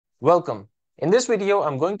Welcome. In this video,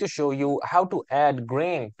 I'm going to show you how to add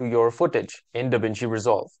grain to your footage in Davinci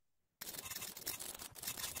Resolve.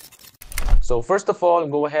 So first of all,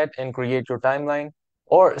 go ahead and create your timeline,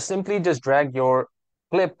 or simply just drag your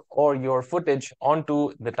clip or your footage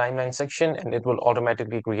onto the timeline section and it will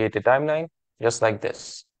automatically create a timeline just like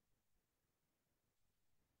this.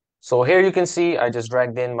 So here you can see I just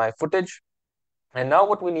dragged in my footage. And now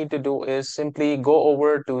what we need to do is simply go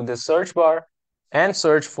over to the search bar and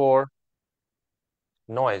search for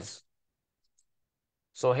noise.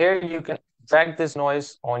 So here you can drag this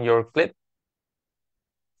noise on your clip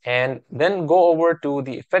and then go over to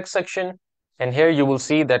the effects section. And here you will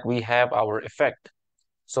see that we have our effect.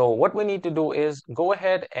 So what we need to do is go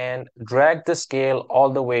ahead and drag the scale all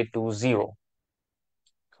the way to 0,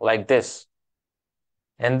 like this.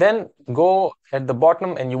 And then go at the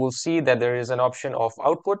bottom and you will see that there is an option of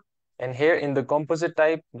output. And here in the composite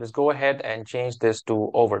type, just go ahead and change this to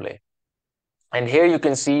overlay. And here you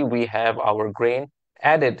can see we have our grain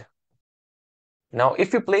added. Now,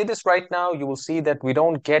 if you play this right now, you will see that we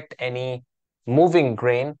don't get any moving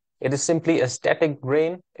grain. It is simply a static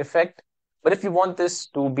grain effect. But if you want this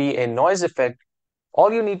to be a noise effect,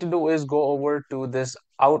 all you need to do is go over to this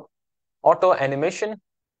auto animation.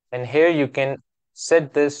 And here you can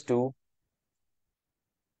set this to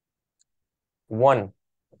 1.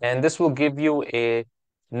 And this will give you a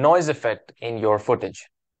noise effect in your footage.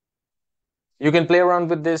 You can play around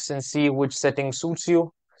with this and see which setting suits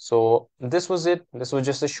you. So this was it. This was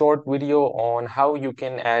just a short video on how you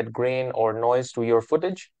can add grain or noise to your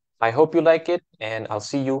footage. I hope you like it, and I'll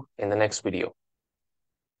see you in the next video.